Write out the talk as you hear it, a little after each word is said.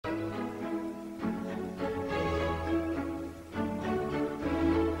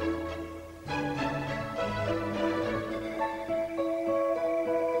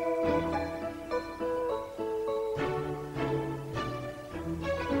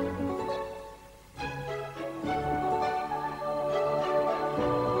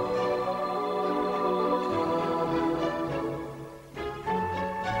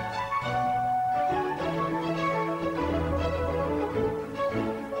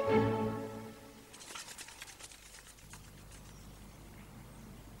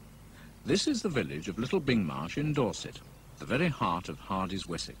This is the village of Little Bingmarsh in Dorset, the very heart of Hardy's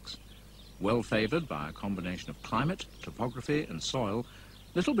Wessex. Well favoured by a combination of climate, topography and soil,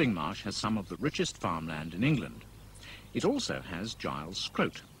 Little Bingmarsh has some of the richest farmland in England. It also has Giles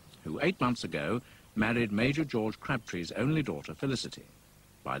Scrote, who 8 months ago married Major George Crabtree's only daughter, Felicity.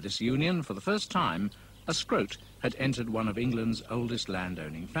 By this union, for the first time, a Scrote had entered one of England's oldest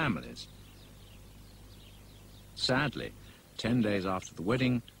landowning families. Sadly, 10 days after the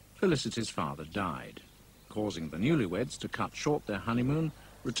wedding, Felicity's father died, causing the newlyweds to cut short their honeymoon,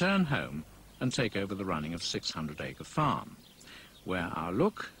 return home and take over the running of 600-acre farm, where our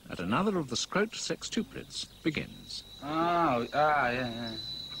look at another of the Scrote sextuplets begins. Yeah.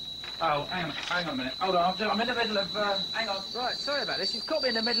 Oh, hang on a minute. Hold on, I'm in the middle of, hang on. Right, sorry about this. You've caught me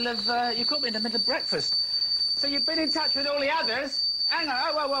in the middle of, breakfast. So you've been in touch with all the others? Hang on,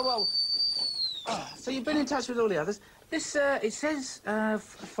 whoa. Oh, so you've been in touch with all the others? This, it says,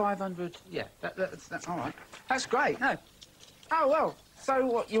 500, yeah, that's all right. That's great, no. Oh, well, so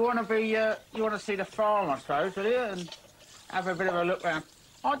what, you want to see the farm, I suppose, will you, and have a bit of a look round?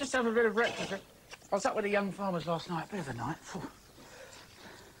 I'll just have a bit of breakfast. I was up with the young farmers last night, a bit of a night.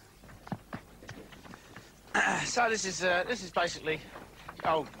 So this is basically,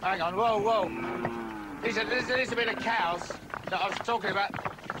 oh, hang on, whoa. These are a bit of cows that I was talking about.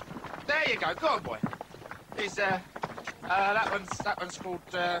 There you go, good on, boy. These, that one's called,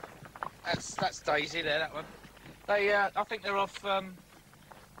 that's Daisy there, that one. They, I think they're off,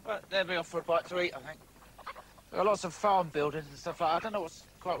 they'll be off for a bite to eat, I think. There are lots of farm buildings and stuff like that. I don't know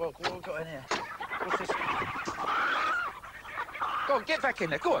what we've got in here. What's this? Go on, get back in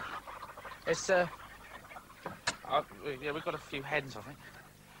there, go on. It's, yeah, we've got a few hens, I think.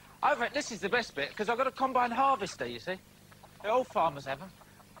 I think this is the best bit, because I've got a combine harvester, you see. All farmers have them.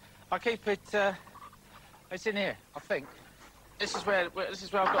 I keep it, it's in here, I think. This is where I've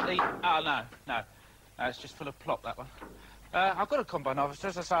got the, oh, no, it's just full of plop, that one. I've got a combine harvester,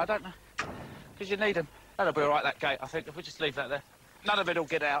 as I say, I don't know, because you need them. That'll be all right, that gate, I think, if we just leave that there. None of it will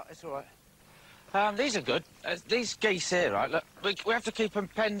get out, it's all right. These are good. These geese here, right, look, we have to keep them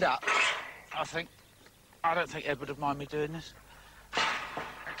penned up, I think. I don't think Edward would mind me doing this.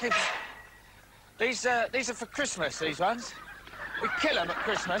 These are for Christmas, these ones. We kill them at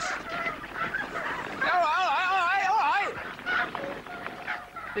Christmas. All right.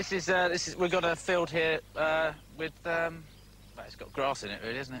 This is, we've got a field here, with, well, it's got grass in it,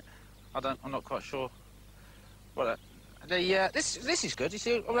 really, isn't it? I'm not quite sure. Well, this is good. You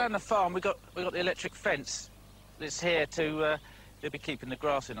see, around the farm, we got the electric fence that's here to, they'll be keeping the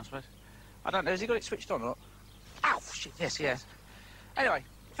grass in, I suppose. I don't know, has he got it switched on or not? Ow, shit, yes, he has. Anyway,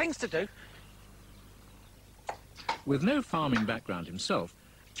 things to do. With no farming background himself,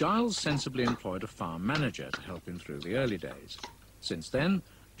 Giles sensibly employed a farm manager to help him through the early days. Since then,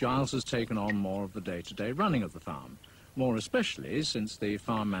 Giles has taken on more of the day-to-day running of the farm, more especially since the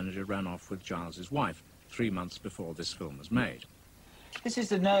farm manager ran off with Giles's wife 3 months before this film was made. This is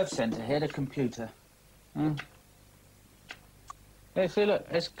the nerve centre here, the computer. Yeah, see, look,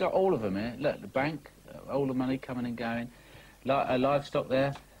 it's got all of them here. Look, the bank, all the money coming and going. Livestock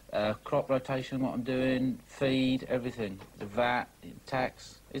there, crop rotation, what I'm doing, feed, everything. The VAT,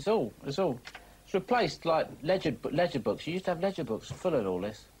 tax, it's all. It's replaced, like, ledger books. You used to have ledger books full of all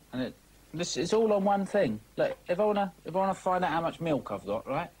this. And it's all on one thing. Look, if I wanna find out how much milk I've got,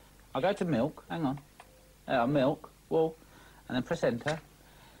 right? I go to milk, hang on. Milk, wool, and then press enter.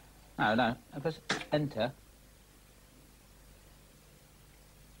 No, I press enter.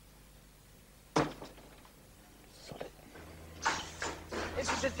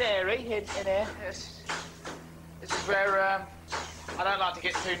 This is the dairy in here. This is where I don't like to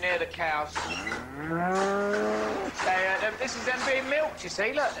get too near the cows. This is them being milked, you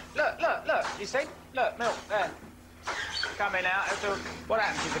see. Look. You see? Look, milk there. Coming out. What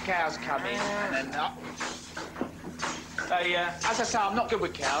happens is the cows come in and then as I say, I'm not good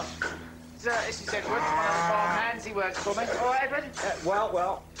with cows. This is Edward, one of the farm hands. He works for me. All right, Edward?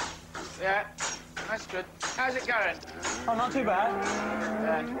 Well. Yeah, that's good. How's it going? Oh, not too bad.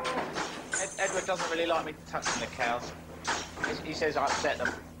 Edward doesn't really like me touching the cows. He says I upset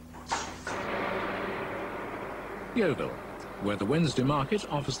them. Yeovil, where the Wednesday market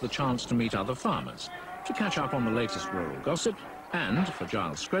offers the chance to meet other farmers, to catch up on the latest rural gossip, and, for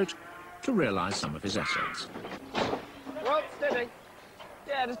Giles Scrote, to realise some of his assets. Well, steady.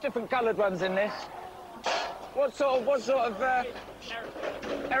 Yeah, there's different coloured ones in this. What sort of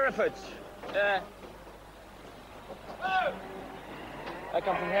Herefords? They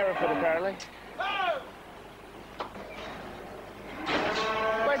come from Hereford, apparently.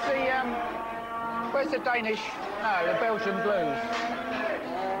 Where's the Danish? No, the Belgian Blues.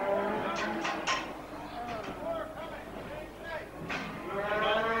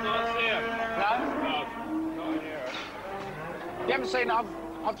 You haven't seen...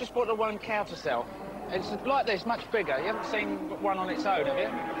 I've just bought the one cow to sell. It's like this, much bigger. You haven't seen one on its own, have you?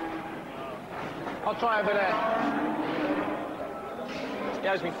 I'll try over there. He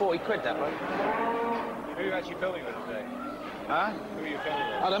owes me 40 quid, that one. Who are you actually filming with today? Huh? Who are you filming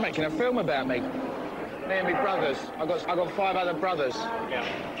with? Oh, they're making a film about me. Me and my brothers. I got 5 other brothers. Yeah.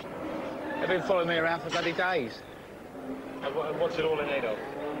 They've been following me around for bloody days. And what's it all in aid of?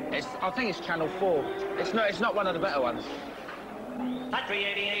 I think it's Channel 4. It's not one of the better ones. At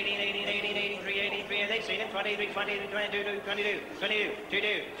 380, 18, 18, 18, 18, 380, 380, 18, 23, 20, 22, 22, 22,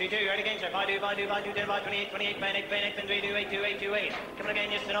 22, 22, right against it, 52, 52, 52, 10, 28, 28, ban 8, 32, 8, 2, 8, 2, 8. Coming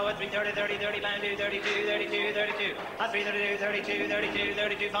again, yes to know it, 330, 30, 30, ban 2, 32, 32, 32. At 332, 32, 32,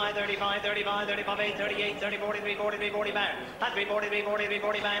 32, 5, 35, 35, 35, 8, 38, 30, 43, 43, 40, ban. At 343, 43,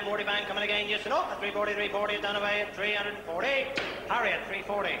 40, ban, 40, ban, coming again, yes to know. At 343, 40, done away at 340. Harriet,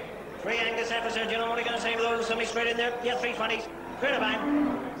 340. 3 Angus episode, you know what are you going to say with those? Somebody straight in there. Yeah, 320s. Bang,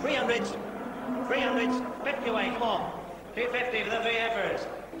 300s, 300s, 50 away, come on. 250 for the 3 efforts.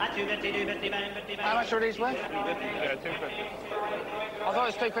 At 250, 250, bang, 50 bang. How much are these worth? 250, yeah, 250. I thought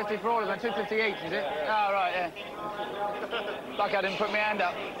it was 250 for all of them, 250 each, is it? Oh, right, yeah. Like I didn't put my hand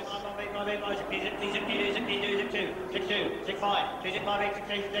up.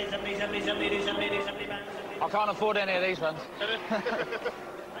 I can't afford any of these ones.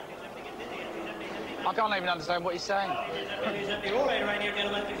 I can't even understand what he's saying. All right around here,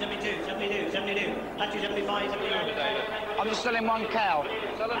 gentlemen. 72, 72, 72. At 275, 79. I'm just selling one cow.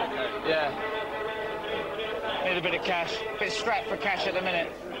 Selling a cow? Yeah. Need a bit of cash. Bit strapped for cash at the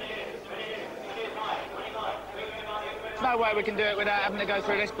minute. There's no way we can do it without having to go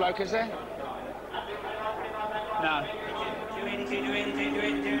through this bloke, is there? No. 282, 282,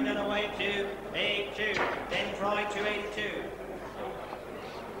 282, then away 282. Then try 282.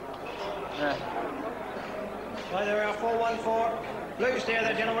 Yeah. Well, there are 414. Blues there,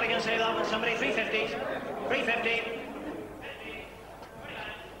 gentlemen. What are you going to say that one? Somebody, 350s. 350.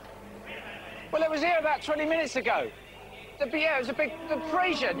 Well, it was here about 20 minutes ago. Yeah, it was a big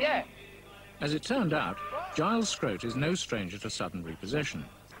Parisian, yeah. As it turned out, Giles Scrote is no stranger to sudden repossession.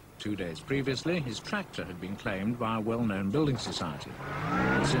 2 days previously, his tractor had been claimed by a well-known building society.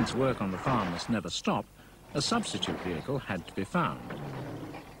 And since work on the farm must never stop, a substitute vehicle had to be found.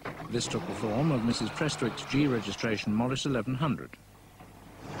 This took the form of Mrs. Prestwick's G registration Morris 1100.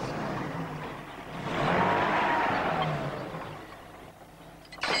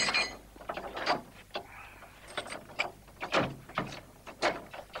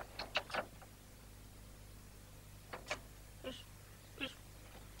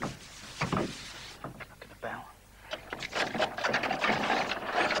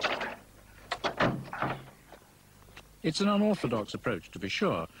 It's an unorthodox approach, to be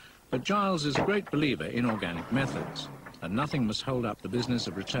sure, but Giles is a great believer in organic methods, and nothing must hold up the business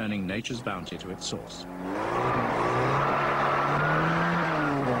of returning nature's bounty to its source.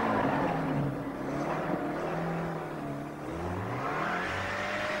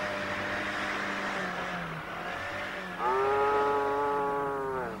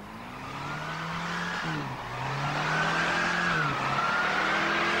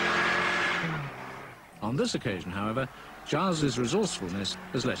 On this occasion, however, Giles's resourcefulness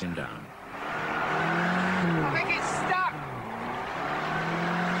has let him down. I think it's stuck.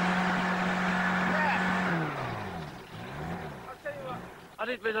 Yeah. I'll tell you what. I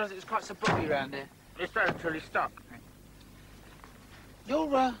didn't realise it was quite so boggy around here. It's actually stuck. You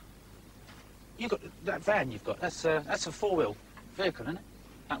got that van you've got. That's a 4-wheel vehicle, isn't it?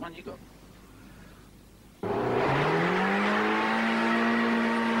 That one you got.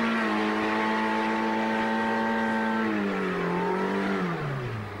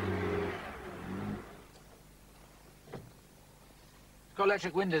 Got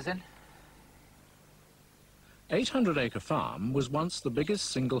electric windows in. 800-acre farm was once the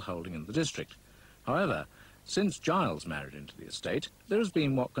biggest single holding in the district. However, since Giles married into the estate, there has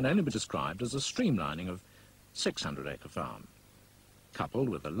been what can only be described as a streamlining of 600-acre farm, coupled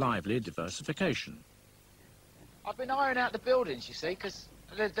with a lively diversification. I've been ironing out the buildings, you see, because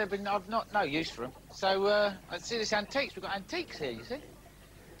I've not no use for them. So I see this antiques. We've got antiques here, you see.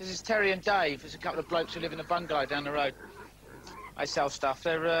 This is Terry and Dave. There's a couple of blokes who live in a bungalow down the road. They sell stuff.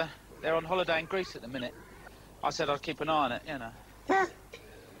 They're on holiday in Greece at the minute. I said I'd keep an eye on it, you know.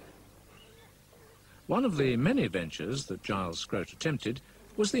 One of the many ventures that Giles Scrote attempted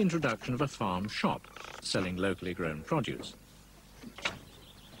was the introduction of a farm shop selling locally grown produce.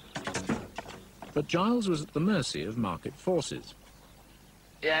 But Giles was at the mercy of market forces.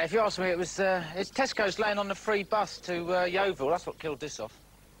 Yeah, if you ask me, it's Tesco's laying on the free bus to Yeovil. That's what killed this off.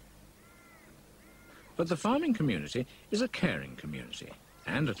 But the farming community is a caring community,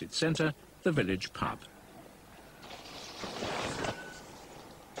 and at its centre, the village pub.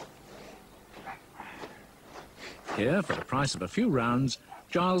 Here, for the price of a few rounds,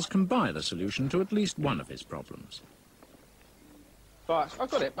 Giles can buy the solution to at least one of his problems. Right,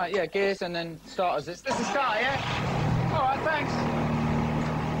 I've got it, mate. Yeah, gears and then starters. This is starter, yeah? All right, thanks.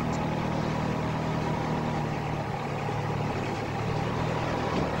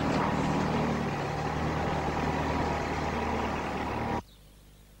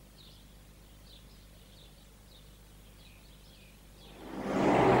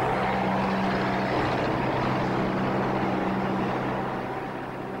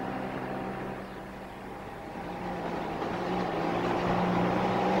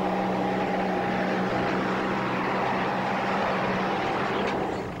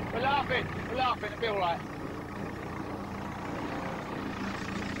 We're laughing, it'll be all right.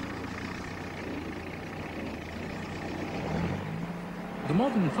 The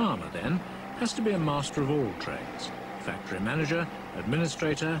modern farmer, then, has to be a master of all trades. Factory manager,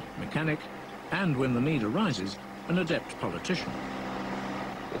 administrator, mechanic, and, when the need arises, an adept politician.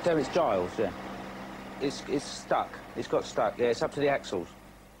 There it's Giles, yeah. It's stuck. It's got stuck, yeah. It's up to the axles.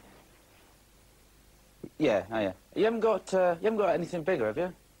 Yeah, oh yeah. You haven't got anything bigger, have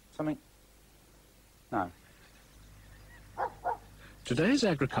you? Something? No. Today's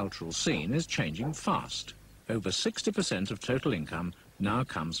agricultural scene is changing fast. Over 60% of total income now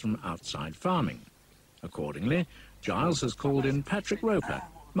comes from outside farming. Accordingly, Giles has called in Patrick Roper,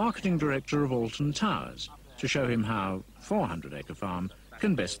 marketing director of Alton Towers, to show him how 400-acre farm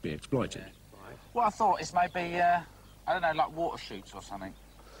can best be exploited. What I thought is maybe, I don't know, like water chutes or something.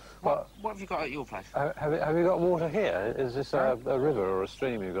 What have you got at your place? Have you got water here? Is this a river or a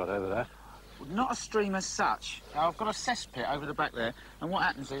stream you've got over there? Not a stream as such. I've got a cesspit over the back there, and what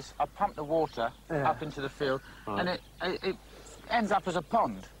happens is I pump the water up into the field, and it ends up as a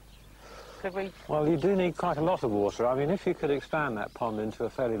pond. Could we... Well, you do need quite a lot of water. I mean, if you could expand that pond into a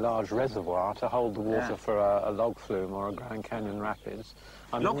fairly large reservoir to hold the water for a log flume or a Grand Canyon rapids...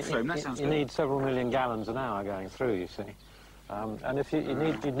 I mean, log flume, that sounds good. You need several million gallons an hour going through, you see. And if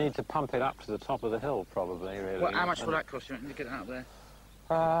you'd need to pump it up to the top of the hill, probably, really. Well, how much will that cost you to get it up there?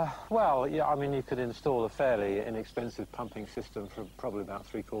 Well, yeah, I mean, you could install a fairly inexpensive pumping system for probably about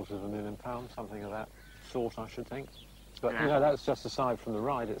 £750,000, something of that sort, I should think. But, you know, that's just aside from the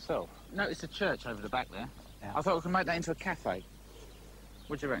ride itself. Notice the church over the back there. Yeah. I thought we could make that into a cafe.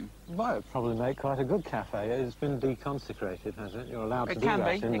 What do you reckon? Well, it'd probably make quite a good cafe. It's been deconsecrated, has it? You're allowed to do that in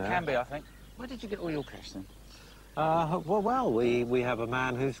there. It can be, I think. Where did you get all your cash, then? Well, we have a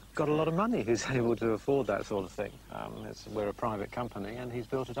man who's got a lot of money who's able to afford that sort of thing. We're a private company, and he's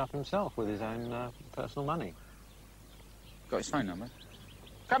built it up himself with his own personal money. Got his phone number?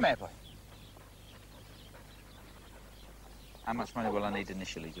 Come here, boy. How much money will I need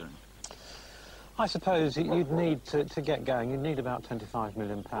initially, do you think? I suppose you'd need, to get going, you'd need about £25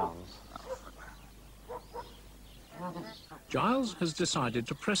 million. Giles has decided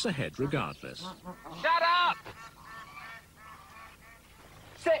to press ahead regardless. Shut up!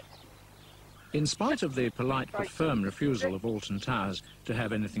 Sit! In spite of the polite but firm refusal of Alton Towers to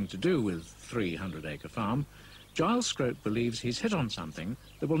have anything to do with 300-acre farm, Giles Scrote believes he's hit on something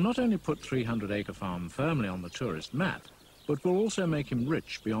that will not only put 300-acre farm firmly on the tourist map, but will also make him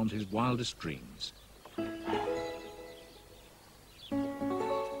rich beyond his wildest dreams. Morning.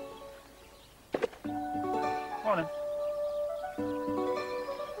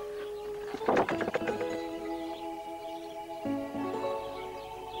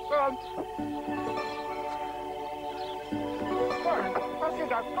 Go on. Morning. Off you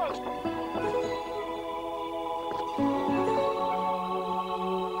go. Go.